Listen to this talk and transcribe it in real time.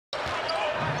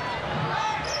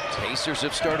Pacers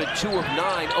have started 2 of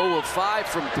 9, 0 of 5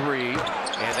 from 3, and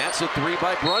that's a 3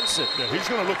 by Brunson. Yeah, he's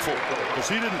going to look for it because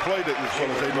he didn't play that as well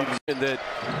as they needed. And that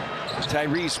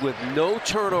Tyrese with no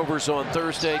turnovers on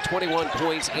Thursday, 21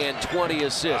 points and 20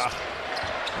 assists.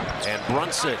 And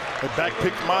Brunson. They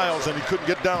backpicked Miles and he couldn't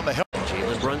get down the hill.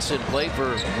 Jalen Brunson played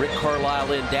for Rick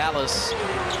Carlisle in Dallas.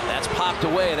 That's popped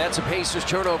away. That's a Pacers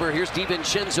turnover. Here's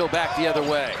DiVincenzo back the other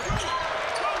way.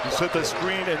 You set that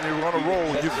screen and you're on a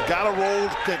roll. You've got to roll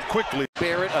quickly.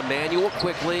 Barrett, Emmanuel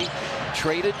quickly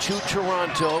traded to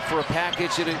Toronto for a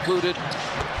package that included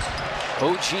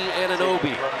OG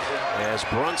Anunoby. As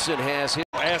Brunson has hit.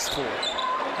 Asked for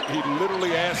it. He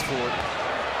literally asked for it.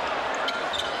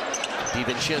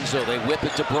 DiVincenzo, they whip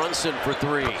it to Brunson for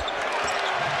 3. And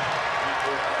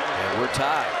we're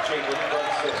tied.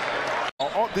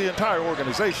 The entire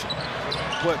organization,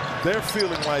 but they're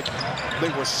feeling like they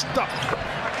were stuck.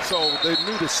 So they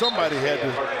knew that somebody had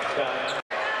to.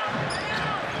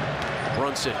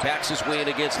 Brunson backs his way in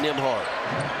against Nembhard.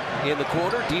 In the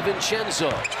corner,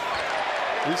 DiVincenzo.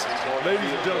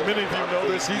 Ladies and gentlemen, many of you know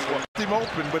this. He's left him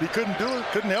open, but he couldn't do it,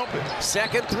 couldn't help it.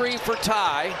 Second 3 for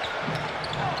Ty.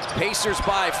 Pacers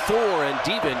by 4, and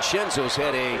DiVincenzo's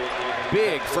had a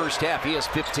big first half. He has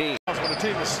 15. When a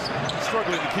team is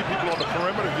struggling to keep people on the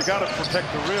perimeter, you got to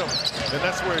protect the rim, and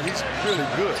that's where he's really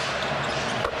good.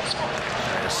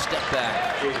 And a step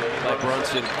back by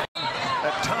Brunson.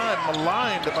 At time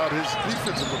maligned about his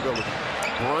defensive ability.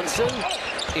 Brunson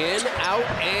in, out,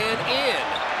 and in,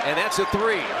 and that's a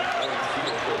 3.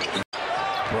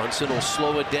 Brunson will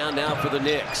slow it down now for the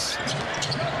Knicks.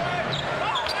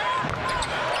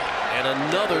 And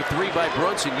another 3 by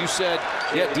Brunson. You said,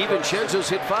 yeah, DiVincenzo's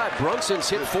hit 5. Brunson's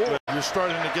hit 4. You're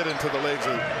starting to get into the legs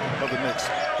of the Knicks.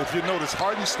 If you notice,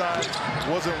 Hartenstein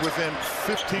wasn't within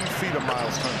 15 feet of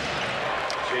Miles Turner.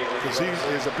 Because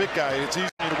he's a big guy. It's easy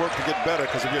to work to get better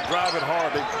because if you drive it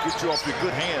hard, they get you off your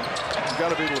good hand. You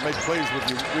got to be able to make plays with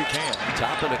your weak hand.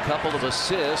 Topping a couple of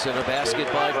assists and a basket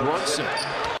by Brunson.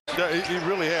 Yeah, he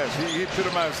really has. He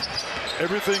epitomized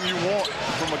everything you want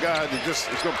from a guy that just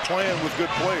is going to play with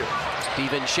good players.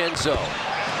 DiVincenzo.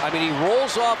 I mean, he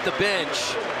rolls off the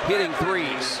bench, hitting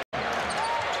 3s.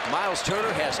 Miles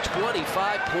Turner has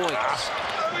 25 points.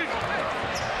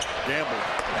 Gamble.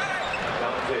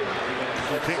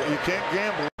 You can't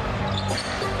gamble.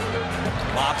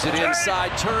 Lobs it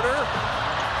inside Turner.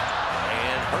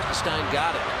 And Hartenstein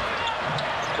got it.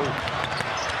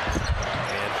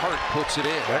 And Hart puts it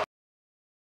in.